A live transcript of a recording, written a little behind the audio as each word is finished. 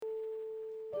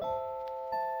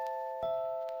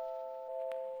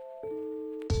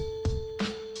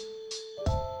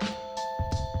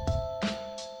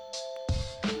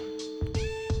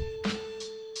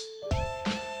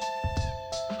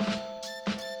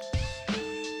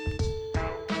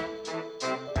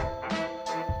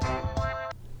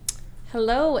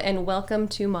Hello and welcome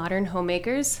to Modern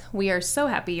Homemakers. We are so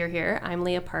happy you're here. I'm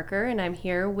Leah Parker and I'm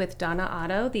here with Donna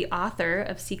Otto, the author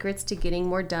of Secrets to Getting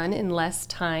More Done in Less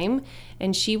Time.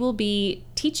 And she will be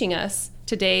teaching us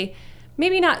today,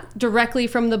 maybe not directly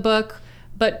from the book,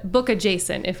 but book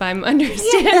adjacent, if I'm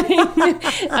understanding.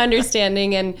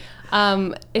 And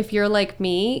if you're like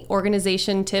me,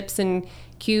 organization tips and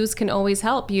cues can always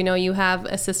help. You know, you have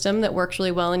a system that works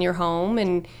really well in your home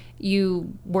and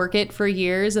you work it for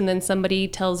years, and then somebody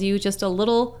tells you just a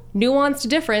little nuanced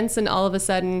difference, and all of a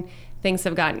sudden things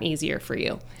have gotten easier for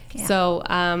you. Yeah. So,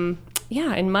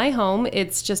 in my home,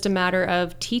 it's just a matter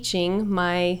of teaching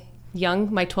my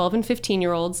 12 and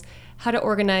 15-year-olds how to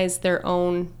organize their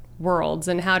own worlds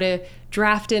and how to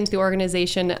draft into the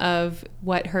organization of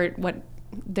what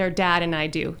their dad and I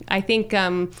do. I think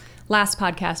last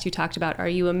podcast you talked about, are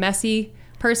you a messy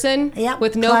person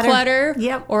with no clutter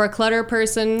or a clutter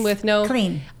person with no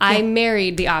clean? I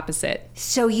married the opposite.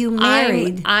 So you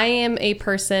married. I am a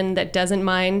person that doesn't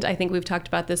mind. I think we've talked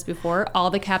about this before. All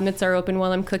the cabinets are open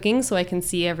while I'm cooking so I can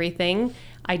see everything.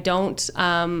 I don't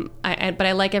but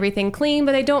I like everything clean,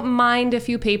 but I don't mind a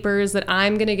few papers that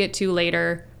I'm going to get to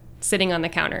later sitting on the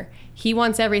counter. He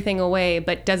wants everything away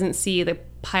but doesn't see the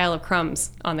pile of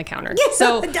crumbs on the counter. Yeah,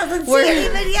 so doesn't see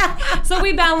anything. Yeah. So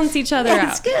we balance each other out.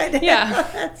 That's good. Yeah.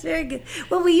 That's very good.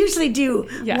 Well, we usually do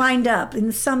wind up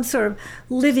in some sort of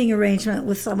living arrangement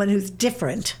with someone who's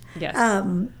different. Yes.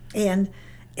 And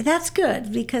that's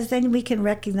good because then we can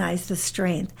recognize the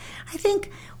strength. I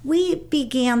think we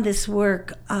began this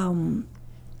work, and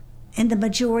the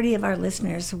majority of our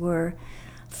listeners were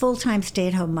full-time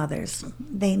stay-at-home mothers.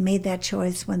 They made that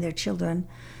choice when their children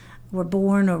were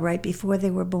born or right before they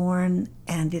were born,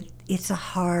 and it's a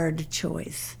hard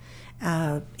choice.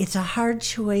 It's a hard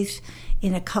choice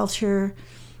in a culture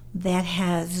that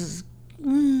has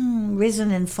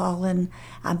risen and fallen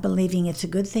on believing it's a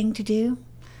good thing to do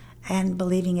and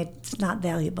believing it's not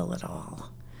valuable at all.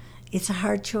 It's a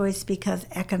hard choice because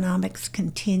economics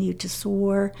continue to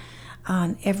soar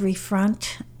on every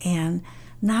front, and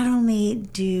not only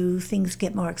do things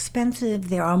get more expensive,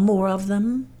 there are more of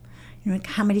them. You know,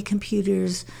 how many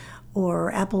computers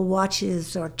or Apple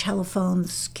Watches or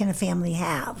telephones can a family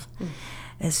have?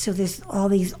 So there's all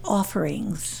these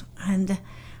offerings. And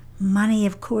money,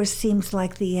 of course, seems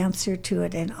like the answer to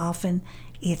it, and often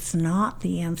it's not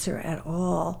the answer at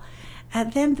all.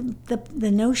 And then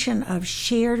the notion of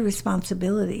shared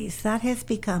responsibilities, that has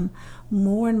become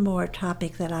more and more a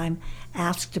topic that I'm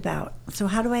asked about. So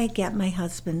how do I get my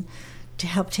husband to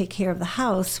help take care of the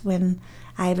house when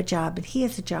I have a job and he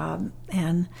has a job?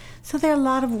 And so there are a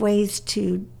lot of ways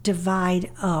to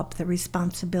divide up the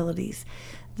responsibilities.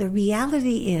 The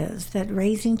reality is that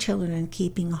raising children and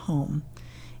keeping a home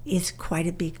is quite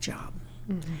a big job.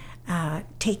 Mm-hmm.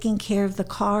 Taking care of the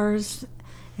cars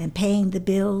and paying the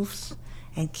bills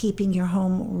and keeping your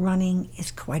home running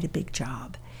is quite a big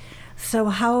job. So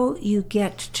how you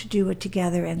get to do it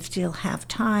together and still have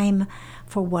time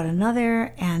for one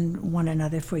another and one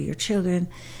another for your children,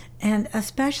 and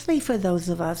especially for those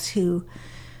of us who,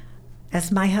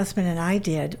 as my husband and I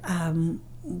did,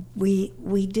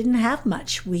 we didn't have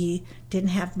much. We didn't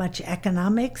have much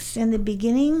economics in the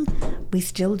beginning. We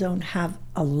still don't have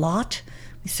a lot.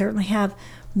 We certainly have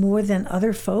more than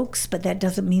other folks, but that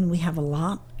doesn't mean we have a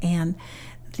lot. And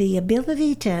the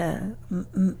ability to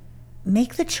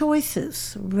make the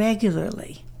choices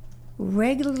regularly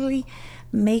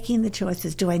making the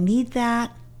choices. Do I need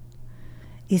that?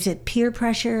 Is it peer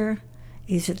pressure?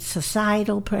 Is it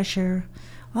societal pressure?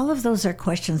 All of those are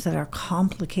questions that are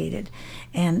complicated,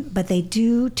 but they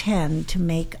do tend to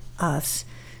make us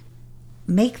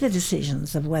make the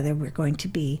decisions of whether we're going to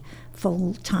be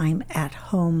full-time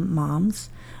at-home moms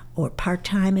or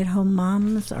part-time at-home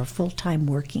moms or full-time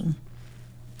working.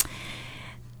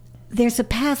 There's a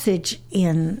passage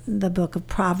in the book of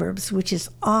Proverbs which is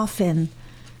often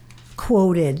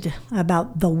quoted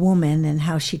about the woman and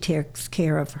how she takes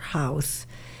care of her house.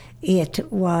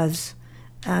 It was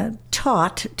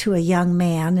taught to a young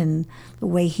man and the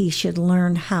way he should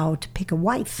learn how to pick a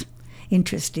wife,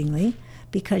 interestingly,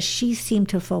 because she seemed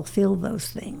to fulfill those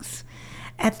things.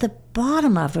 At the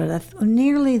bottom of it,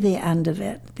 nearly the end of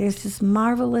it, there's this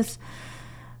marvelous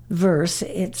verse.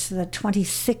 It's the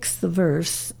 26th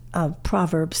verse of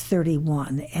Proverbs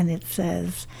 31, and it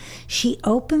says, "She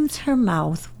opens her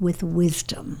mouth with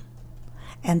wisdom,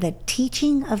 and the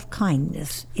teaching of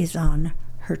kindness is on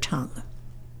her tongue."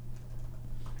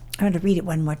 I'm going to read it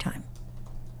one more time.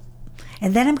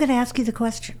 And then I'm going to ask you the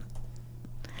question.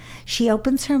 She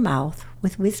opens her mouth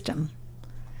with wisdom,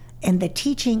 and the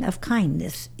teaching of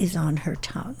kindness is on her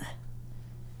tongue.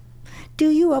 Do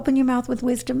you open your mouth with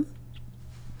wisdom?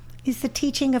 is the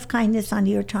teaching of kindness on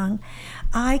your tongue.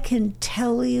 I can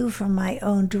tell you from my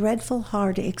own dreadful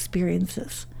hard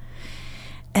experiences,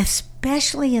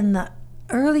 especially in the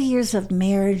early years of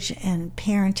marriage and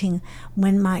parenting,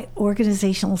 when my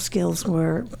organizational skills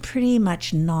were pretty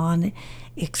much non-present.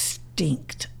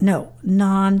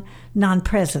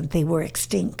 They were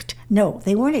extinct. No,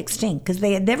 they weren't extinct because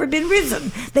they had never been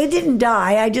risen. They didn't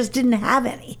die. I just didn't have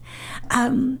any.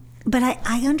 But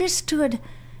I understood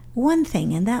one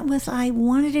thing, and that was I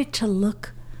wanted it to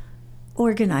look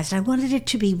organized. I wanted it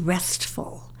to be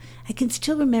restful. I can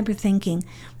still remember thinking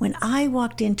when I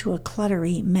walked into a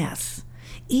cluttery mess,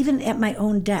 even at my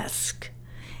own desk,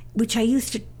 which I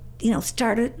used to,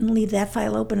 start it and leave that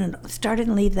file open and start it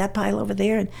and leave that pile over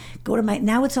there and go to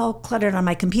now it's all cluttered on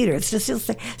my computer. It's just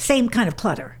the same kind of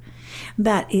clutter,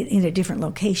 but in a different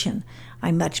location.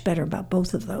 I'm much better about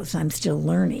both of those. I'm still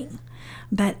learning.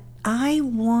 But I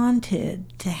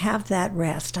wanted to have that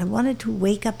rest. I wanted to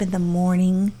wake up in the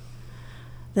morning.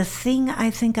 The thing I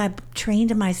think I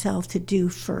trained myself to do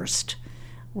first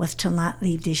was to not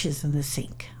leave dishes in the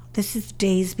sink. This is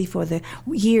years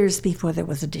before there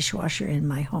was a dishwasher in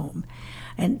my home.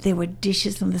 And there were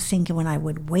dishes in the sink, and when I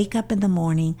would wake up in the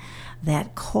morning,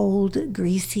 that cold,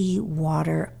 greasy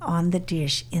water on the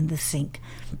dish in the sink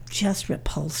just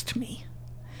repulsed me.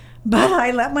 But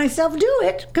I let myself do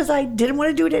it because I didn't want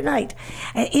to do it at night.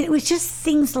 It was just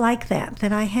things like that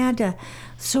I had to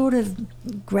sort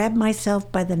of grab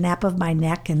myself by the nape of my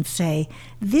neck and say,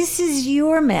 this is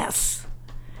your mess.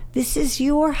 This is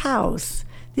your house.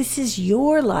 This is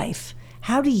your life.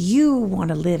 How do you want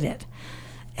to live it?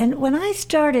 And when I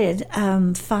started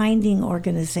finding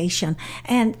organization,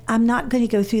 and I'm not going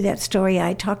to go through that story.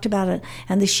 I talked about it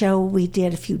on the show we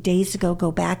did a few days ago.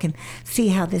 Go back and see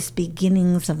how this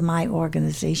beginnings of my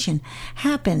organization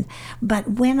happened.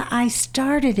 But when I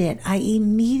started it, I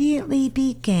immediately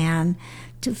began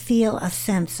to feel a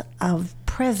sense of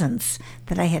presence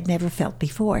that I had never felt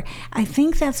before. I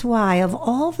think that's why, of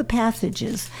all the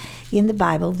passages in the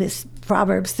Bible, this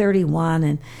Proverbs 31,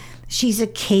 and she's a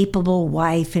capable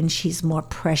wife and she's more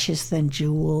precious than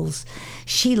jewels.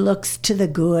 She looks to the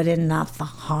good and not the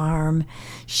harm.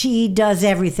 She does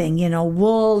everything,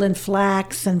 wool and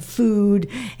flax and food,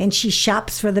 and she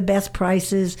shops for the best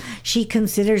prices. She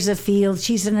considers a field.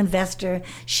 She's an investor.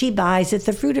 She buys it,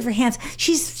 the fruit of her hands.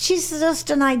 She's just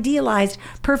an idealized,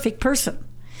 perfect person.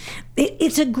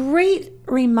 It's a great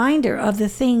reminder of the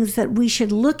things that we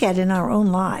should look at in our own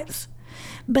lives.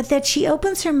 But that she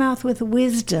opens her mouth with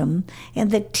wisdom,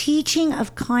 and the teaching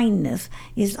of kindness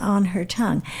is on her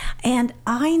tongue. And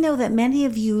I know that many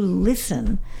of you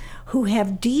listen who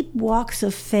have deep walks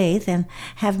of faith and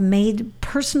have made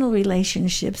personal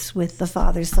relationships with the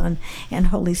Father, Son, and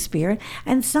Holy Spirit,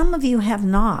 and some of you have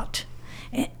not.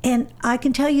 And I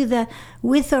can tell you that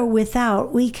with or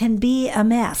without, we can be a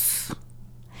mess.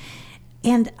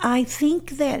 And I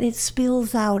think that it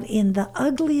spills out in the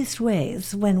ugliest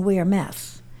ways when we're a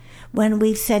mess. When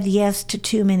we've said yes to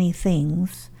too many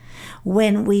things.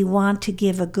 When we want to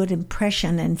give a good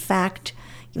impression. In fact,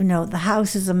 the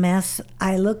house is a mess.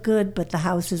 I look good, but the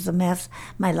house is a mess.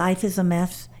 My life is a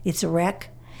mess. It's a wreck.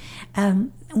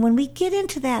 When we get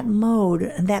into that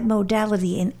mode, that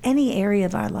modality in any area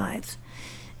of our lives,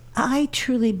 I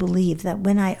truly believe that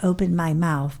when I open my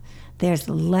mouth, there's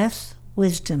less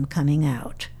wisdom coming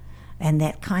out, and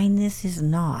that kindness is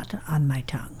not on my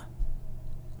tongue.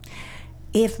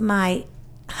 If my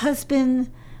husband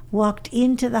walked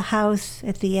into the house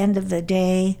at the end of the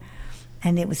day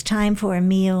and it was time for a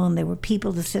meal and there were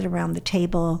people to sit around the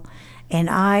table and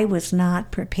I was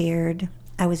not prepared,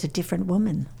 I was a different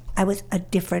woman. I was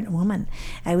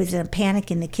in a panic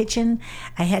in the kitchen.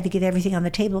 I had to get everything on the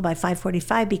table by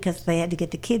 5:45 because they had to get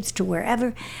the kids to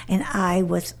wherever. And I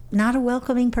was not a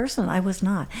welcoming person. I was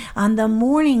not. On the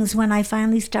mornings when I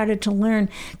finally started to learn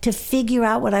to figure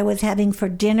out what I was having for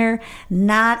dinner,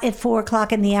 not at 4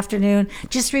 o'clock in the afternoon.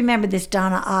 Just remember this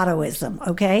Donna Ottoism,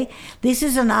 okay? This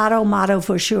is an Otto motto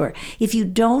for sure. If you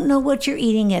don't know what you're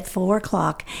eating at 4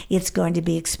 o'clock, it's going to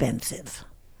be expensive.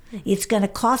 It's going to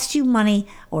cost you money,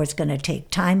 or it's going to take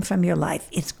time from your life.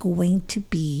 It's going to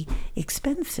be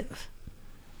expensive.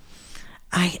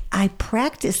 I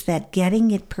practiced that,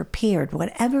 getting it prepared.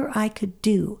 Whatever I could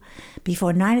do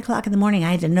before 9 o'clock in the morning,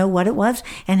 I had to know what it was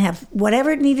and have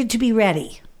whatever needed to be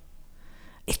ready.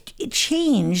 It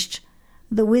changed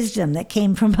the wisdom that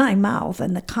came from my mouth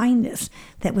and the kindness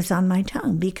that was on my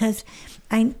tongue, because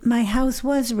my house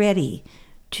was ready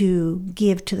to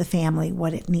give to the family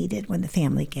what it needed when the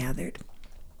family gathered.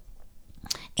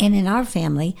 And in our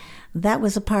family, that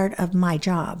was a part of my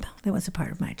job.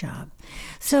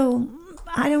 So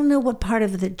I don't know what part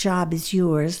of the job is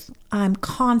yours. I'm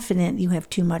confident you have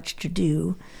too much to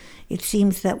do. It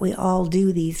seems that we all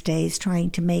do these days,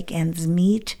 trying to make ends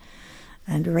meet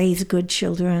and raise good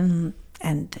children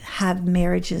and have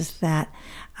marriages that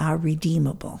are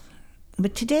redeemable.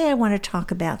 But today I want to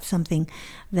talk about something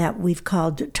that we've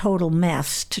called total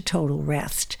mess to total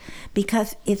rest,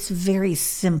 because it's very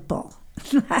simple.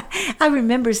 I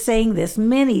remember saying this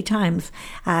many times.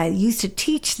 I used to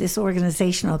teach this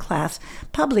organizational class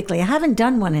publicly. I haven't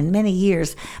done one in many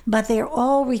years, but they're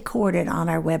all recorded on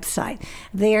our website.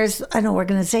 There's an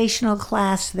organizational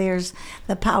class. There's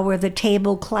the power of the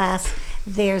table class.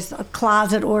 There's a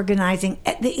closet organizing.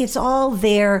 It's all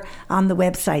there on the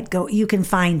website. Go, you can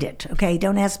find it. Okay,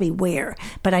 don't ask me where,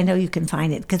 but I know you can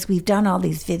find it because we've done all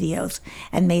these videos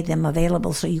and made them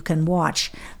available so you can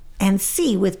watch and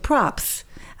see with props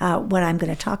what I'm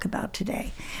going to talk about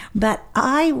today. But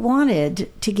I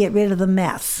wanted to get rid of the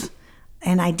mess,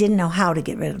 and I didn't know how to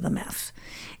get rid of the mess.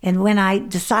 And when I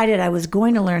decided I was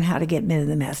going to learn how to get rid of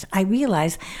the mess, I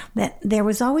realized that there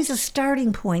was always a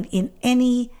starting point in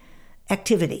any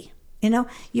activity. You know,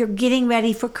 you're getting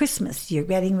ready for Christmas. You're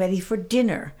getting ready for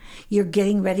dinner. You're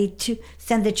getting ready to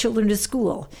send the children to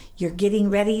school. You're getting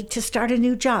ready to start a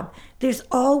new job. There's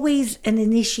always an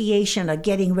initiation of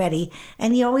getting ready,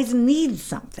 and you always need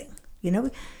something. You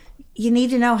know, you need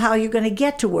to know how you're going to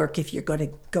get to work if you're going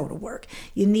to go to work.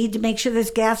 You need to make sure there's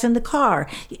gas in the car.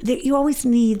 You always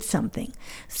need something.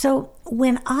 So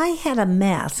when I had a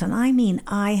mess, and I mean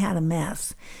I had a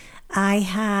mess, I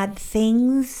had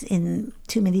things in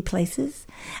too many places.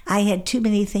 I had too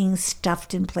many things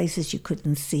stuffed in places you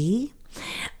couldn't see.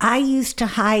 I used to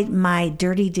hide my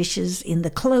dirty dishes in the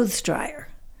clothes dryer.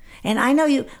 And I know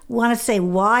you want to say,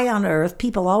 why on earth?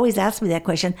 People always ask me that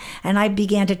question, and I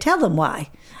began to tell them why.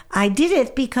 I did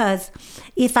it because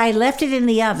if I left it in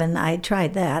the oven, I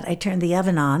tried that. I turned the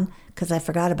oven on because I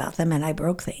forgot about them and I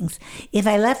broke things. If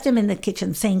I left them in the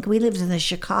kitchen sink, we lived in the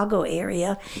Chicago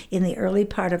area in the early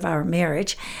part of our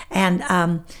marriage, and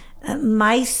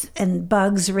mice and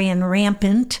bugs ran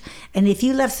rampant. And if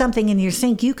you left something in your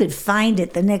sink, you could find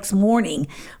it the next morning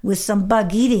with some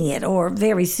bug eating it or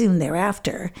very soon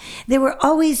thereafter. There were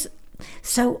always...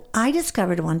 So I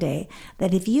discovered one day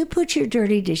that if you put your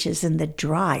dirty dishes in the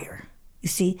dryer, you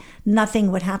see,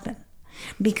 nothing would happen.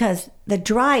 Because the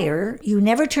dryer, you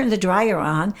never turn the dryer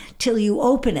on till you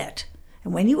open it.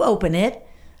 And when you open it,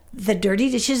 the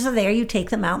dirty dishes are there, you take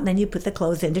them out, and then you put the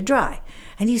clothes in to dry.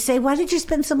 And you say, why did you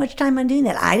spend so much time on doing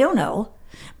that? I don't know.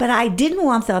 But I didn't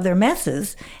want the other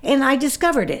messes, and I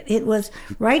discovered it. It was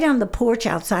right on the porch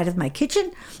outside of my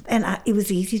kitchen, and it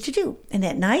was easy to do. And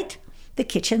at night, the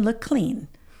kitchen looked clean.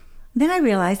 Then I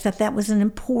realized that that was an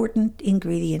important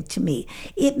ingredient to me.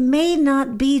 It may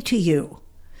not be to you.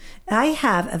 I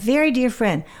have a very dear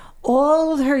friend,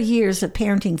 all her years of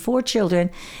parenting 4 children,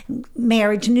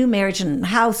 marriage, new marriage, and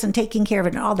house, and taking care of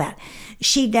it and all that.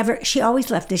 She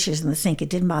always left dishes in the sink. It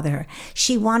didn't bother her.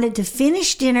 She wanted to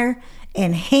finish dinner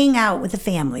and hang out with the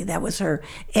family. That was her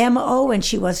MO, and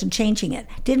she wasn't changing it.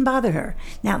 Didn't bother her.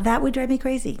 Now, that would drive me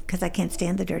crazy because I can't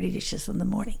stand the dirty dishes in the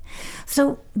morning.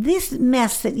 So this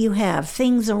mess that you have,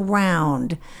 things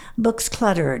around, books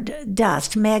cluttered,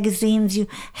 dust, magazines you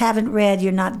haven't read,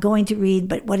 you're not going to read,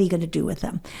 but what are you going to do with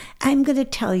them? I'm going to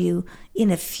tell you in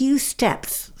a few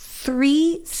steps,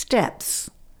 3 steps.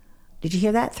 Did you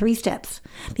hear that? 3 steps.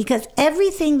 Because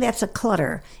everything that's a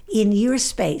clutter in your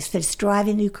space that's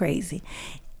driving you crazy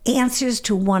answers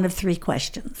to one of 3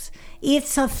 questions.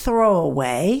 It's a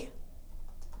throwaway,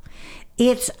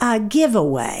 it's a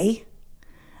giveaway,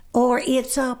 or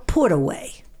it's a put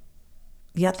away.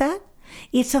 You got that?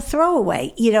 It's a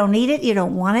throwaway. You don't need it, you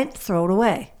don't want it, throw it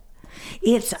away.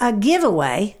 It's a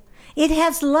giveaway. It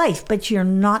has life, but you're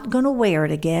not going to wear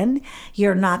it again.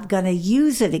 You're not going to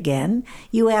use it again.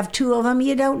 You have 2 of them.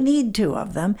 You don't need 2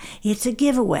 of them. It's a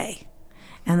giveaway.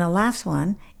 And the last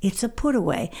one, it's a put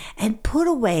away. And put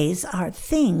aways are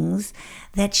things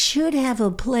that should have a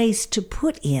place to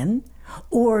put in,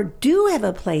 or do have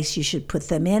a place you should put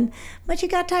them in, but you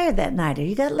got tired that night, or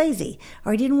you got lazy,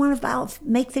 or you didn't want to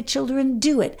make the children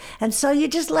do it. And so you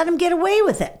just let them get away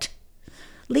with it.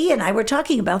 Leah and I were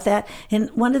talking about that, and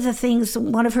one of the things,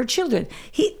 one of her children,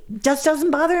 he just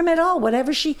doesn't bother him at all,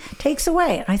 whatever she takes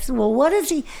away. And I said, well, what is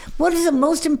the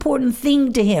most important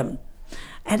thing to him?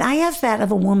 And I asked that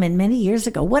of a woman many years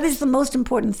ago. What is the most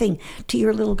important thing to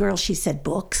your little girl? She said,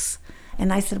 books.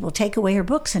 And I said, well, take away her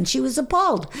books. And she was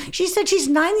appalled. She said, she's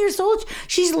 9 years old.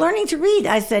 She's learning to read.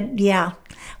 I said, yeah.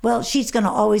 Well, she's going to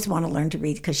always want to learn to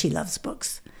read because she loves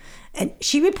books. And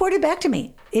she reported back to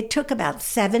me. It took about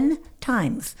 7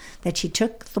 times that she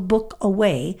took the book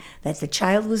away that the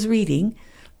child was reading,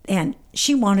 and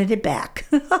she wanted it back.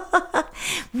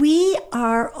 We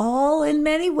are all in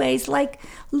many ways like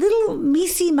little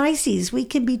micey-mices. We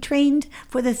can be trained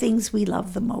for the things we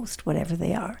love the most, whatever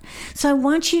they are. So I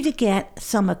want you to get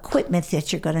some equipment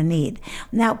that you're going to need.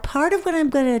 Now, part of what I'm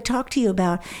going to talk to you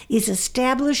about is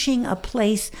establishing a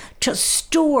place to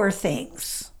store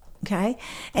things. Okay,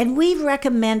 and we've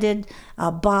recommended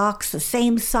a box, the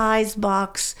same size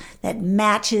box that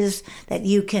matches, that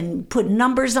you can put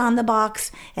numbers on the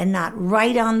box and not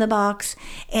write on the box.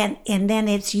 And then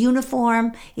it's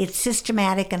uniform, it's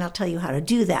systematic, and I'll tell you how to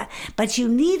do that. But you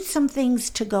need some things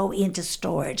to go into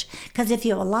storage, because if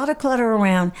you have a lot of clutter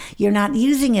around, you're not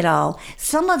using it all.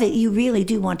 Some of it you really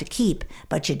do want to keep,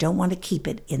 but you don't want to keep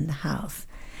it in the house.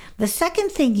 The second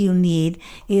thing you need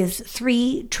is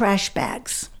 3 trash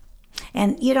bags.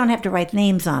 And you don't have to write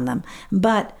names on them,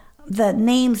 but the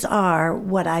names are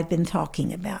what I've been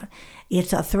talking about.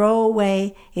 It's a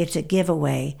throwaway, it's a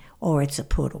giveaway, or it's a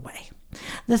put away.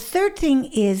 The third thing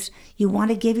is you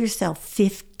want to give yourself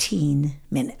 15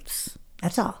 minutes.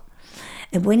 That's all.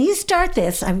 And when you start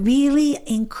this, I really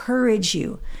encourage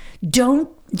you,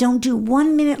 don't do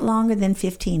 1 minute longer than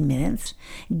 15 minutes.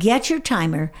 Get your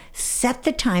timer, set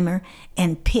the timer,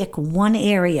 and pick one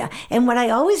area. And what I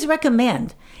always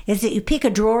recommend is that you pick a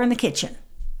drawer in the kitchen,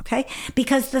 okay?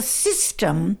 Because the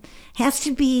system has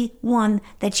to be one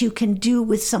that you can do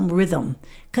with some rhythm,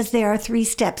 because there are 3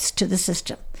 steps to the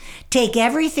system. Take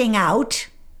everything out,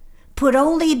 put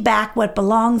only back what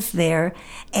belongs there,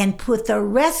 and put the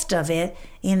rest of it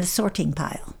in a sorting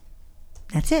pile.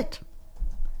 That's it.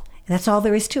 That's all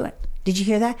there is to it. Did you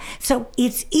hear that? So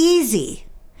it's easy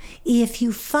if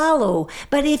you follow.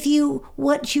 But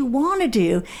what you want to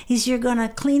do is you're going to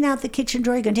clean out the kitchen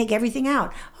drawer. You're going to take everything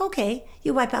out. Okay,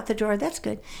 you wipe out the drawer. That's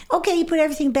good. Okay, you put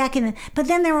everything back in. But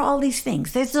then there are all these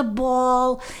things. There's a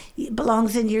ball. It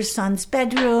belongs in your son's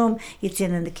bedroom. It's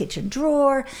in the kitchen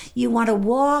drawer. You want to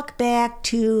walk back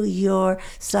to your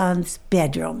son's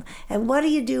bedroom. And what do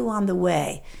you do on the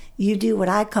way? You do what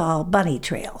I call bunny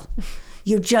trail.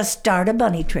 You just start a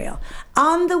bunny trail.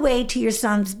 On the way to your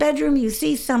son's bedroom, you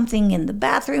see something in the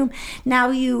bathroom. Now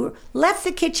you left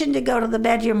the kitchen to go to the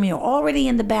bedroom. You're already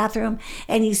in the bathroom,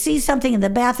 and you see something in the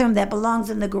bathroom that belongs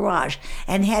in the garage.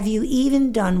 And have you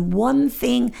even done one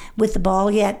thing with the ball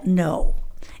yet? No.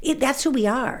 That's who we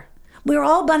are. We're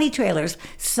all bunny trailers.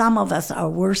 Some of us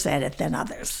are worse at it than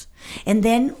others. And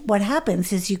then what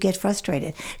happens is you get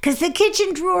frustrated because the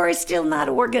kitchen drawer is still not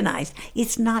organized.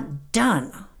 It's not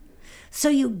done. So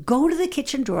you go to the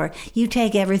kitchen drawer, you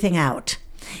take everything out.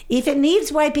 If it needs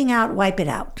wiping out, wipe it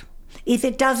out. If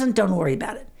it doesn't, don't worry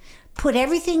about it. Put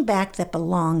everything back that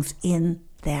belongs in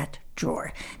that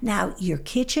drawer. Now, your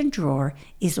kitchen drawer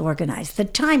is organized. The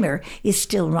timer is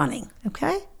still running,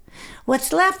 okay?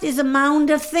 What's left is a mound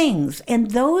of things,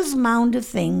 and those mound of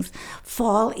things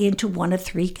fall into one of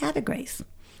 3 categories.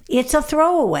 It's a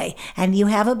throwaway, and you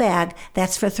have a bag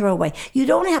that's for throwaway. You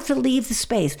don't have to leave the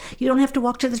space. You don't have to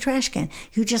walk to the trash can.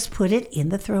 You just put it in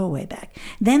the throwaway bag.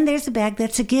 Then there's a bag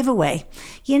that's a giveaway.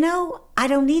 You know, I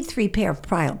don't need 3 pair of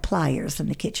pliers in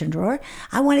the kitchen drawer.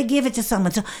 I want to give it to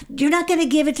someone. So you're not going to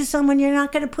give it to someone. You're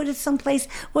not going to put it someplace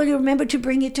where you remember to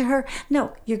bring it to her.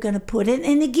 No, you're going to put it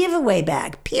in the giveaway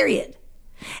bag, period.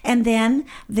 And then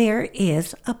there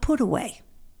is a put away.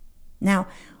 Now,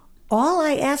 all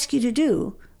I ask you to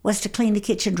do was to clean the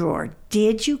kitchen drawer.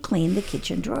 Did you clean the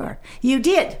kitchen drawer? You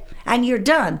did, and you're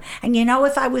done. And you know,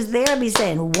 if I was there, I'd be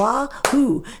saying,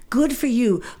 wahoo, good for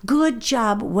you, good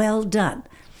job, well done.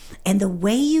 And the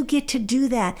way you get to do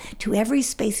that to every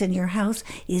space in your house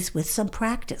is with some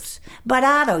practice. But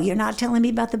Otto, you're not telling me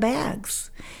about the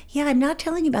bags. Yeah, I'm not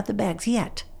telling you about the bags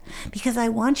yet, because I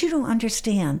want you to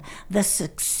understand the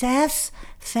success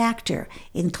factor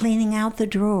in cleaning out the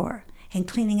drawer and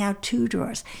cleaning out 2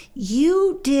 drawers.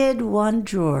 You did 1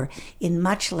 drawer in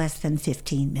much less than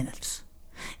 15 minutes.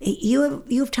 You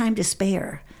have time to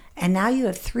spare. And now you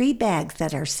have 3 bags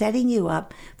that are setting you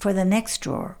up for the next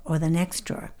drawer or the next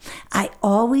drawer. I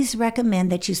always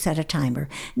recommend that you set a timer.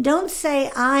 Don't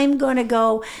say, I'm going to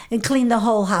go and clean the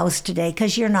whole house today,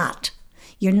 because you're not.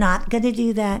 You're not going to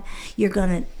do that. You're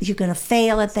going to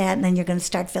fail at that, and then you're going to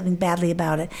start feeling badly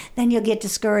about it. Then you'll get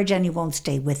discouraged and you won't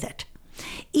stay with it.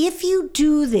 If you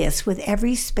do this with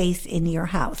every space in your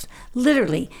house,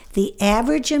 literally the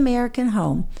average American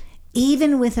home,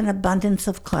 even with an abundance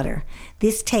of clutter,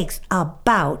 this takes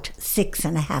about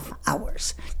 6.5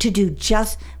 hours to do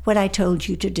just what I told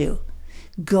you to do.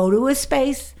 Go to a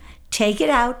space, take it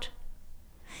out,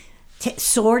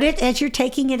 Sort it as you're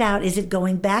taking it out. Is it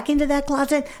going back into that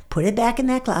closet? Put it back in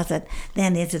that closet.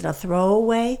 Then is it a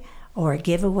throwaway or a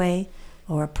giveaway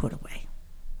or a put away?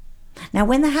 Now,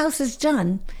 when the house is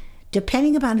done,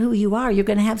 depending upon who you are, you're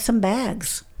going to have some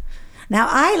bags. Now,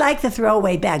 I like the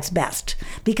throwaway bags best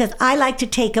because I like to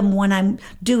take them when I'm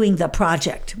doing the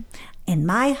project. And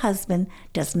my husband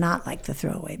does not like the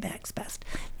throwaway bags best.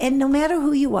 And no matter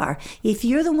who you are, if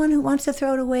you're the one who wants to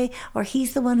throw it away or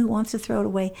he's the one who wants to throw it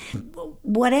away,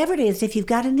 whatever it is, if you've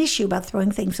got an issue about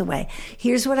throwing things away,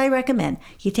 here's what I recommend.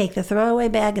 You take the throwaway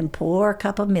bag and pour a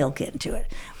cup of milk into it.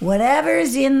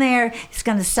 Whatever's in there, it's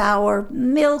going to sour.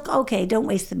 Milk, okay, don't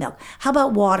waste the milk. How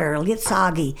about water? It'll get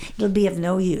soggy. It'll be of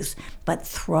no use. But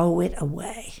throw it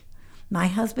away. My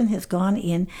husband has gone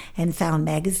in and found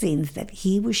magazines that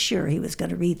he was sure he was going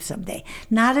to read someday.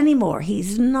 Not anymore.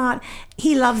 He's not.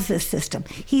 He loves this system.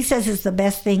 He says it's the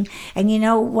best thing. And you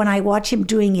know, when I watch him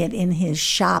doing it in his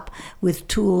shop with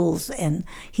tools, and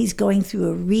he's going through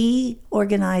a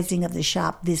reorganizing of the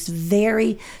shop this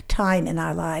very time in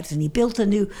our lives. And he built a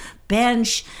new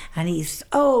bench, and he's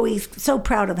so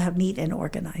proud of how neat and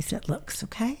organized it looks,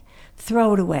 okay?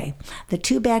 Throw it away. The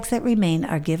 2 bags that remain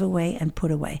are giveaway and put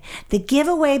away. The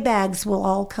giveaway bags will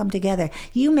all come together.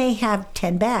 You may have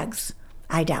 10 bags.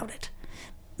 I doubt it.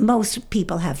 Most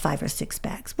people have 5 or 6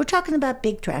 bags. We're talking about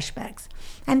big trash bags.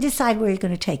 And decide where you're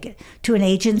going to take it. To an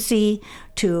agency,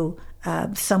 to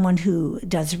someone who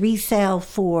does resale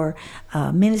for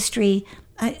ministry.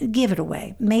 Give it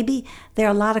away. Maybe there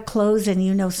are a lot of clothes and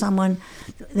you know someone,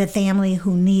 the family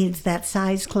who needs that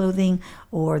size clothing,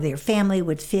 or their family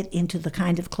would fit into the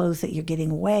kind of clothes that you're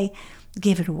getting away.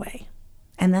 Give it away.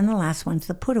 And then the last one's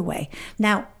the put away.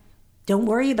 Now, don't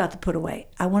worry about the put away.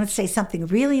 I want to say something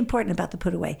really important about the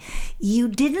put away. You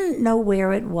didn't know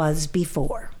where it was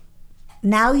before.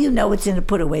 Now you know it's in a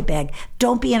put away bag.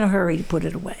 Don't be in a hurry to put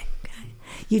it away.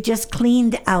 You just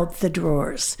cleaned out the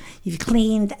drawers. You've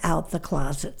cleaned out the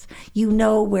closets. You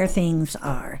know where things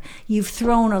are. You've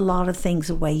thrown a lot of things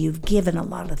away. You've given a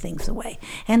lot of things away.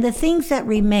 And the things that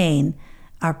remain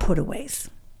are putaways.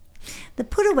 The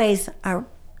putaways are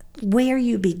where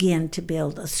you begin to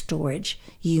build a storage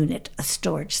unit, a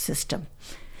storage system.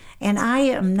 And I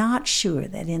am not sure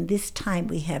that in this time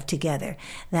we have together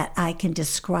that I can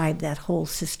describe that whole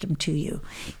system to you.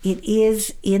 It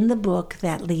is in the book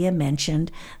that Leah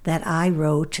mentioned that I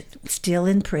wrote, still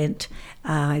in print.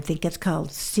 I think it's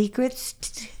called Secrets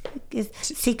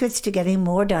to Getting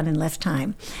More Done in Less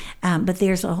Time. But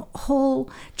there's a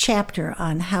whole chapter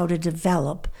on how to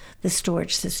develop the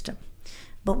storage system.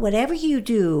 But whatever you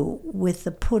do with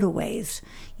the putaways,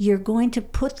 you're going to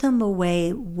put them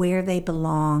away where they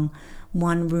belong,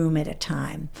 one room at a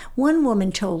time. One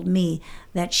woman told me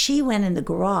that she went in the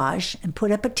garage and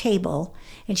put up a table,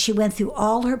 and she went through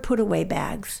all her put-away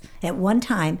bags at one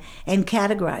time and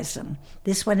categorized them.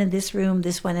 This one in this room,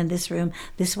 this one in this room,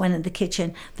 this one in the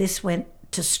kitchen, this went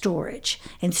to storage.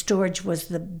 And storage was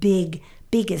the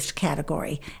biggest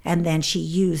category, and then she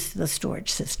used the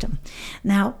storage system.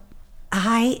 Now,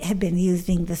 I have been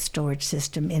using the storage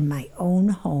system in my own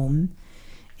home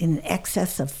in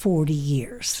excess of 40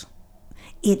 years.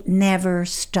 It never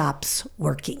stops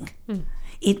working.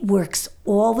 It works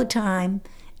all the time,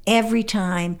 every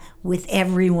time, with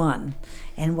everyone.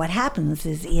 And what happens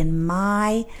is in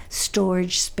my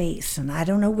storage space, and I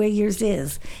don't know where yours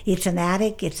is, it's an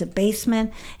attic, it's a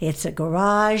basement, it's a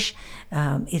garage,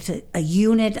 it's a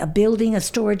unit, a building, a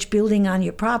storage building on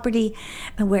your property,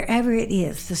 and wherever it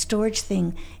is, the storage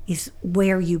thing is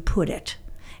where you put it.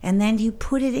 And then you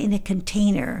put it in a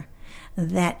container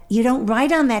that you don't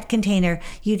write on that container,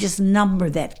 you just number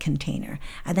that container.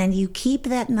 And then you keep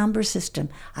that number system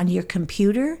on your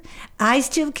computer. I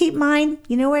still keep mine,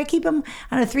 you know where I keep them?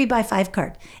 On a 3x5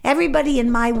 card. Everybody in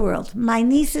my world, my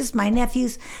nieces, my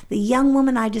nephews, the young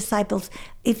woman I disciple,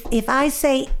 if I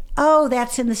say, oh,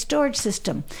 that's in the storage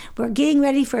system, we're getting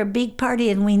ready for a big party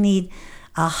and we need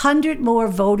 100 more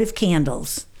votive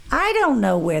candles. I don't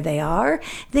know where they are.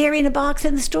 They're in a box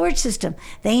in the storage system.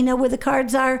 They know where the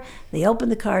cards are. They open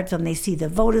the cards and they see the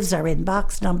votives are in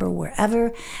box number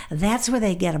wherever. That's where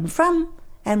they get them from.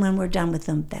 And when we're done with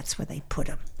them, that's where they put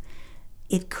them.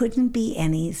 It couldn't be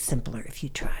any simpler if you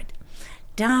tried.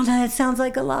 Donna, it sounds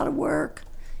like a lot of work.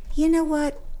 You know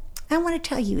what? I want to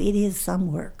tell you, it is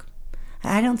some work.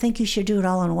 I don't think you should do it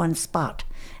all in one spot.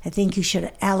 I think you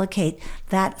should allocate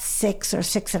that 6 or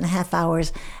 6.5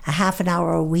 hours, a half an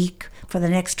hour a week for the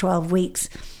next 12 weeks.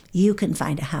 You can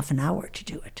find a half an hour to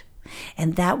do it.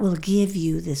 And that will give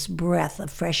you this breath of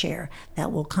fresh air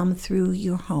that will come through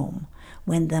your home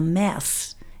when the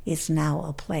mess is now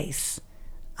a place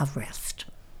of rest.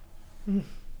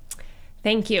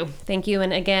 Thank you. Thank you.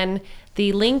 And again,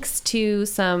 the links to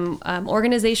some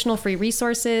organizational free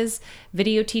resources,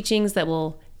 video teachings that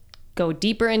will go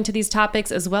deeper into these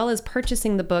topics, as well as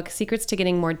purchasing the book, Secrets to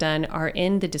Getting More Done, are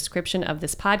in the description of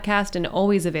this podcast and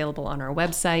always available on our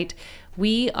website.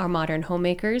 We are modern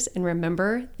homemakers, and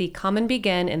remember, the common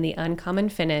begin and the uncommon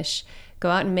finish.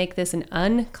 Go out and make this an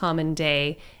uncommon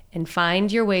day and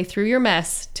find your way through your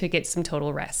mess to get some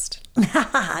total rest.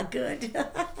 Good.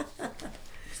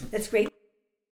 That's great.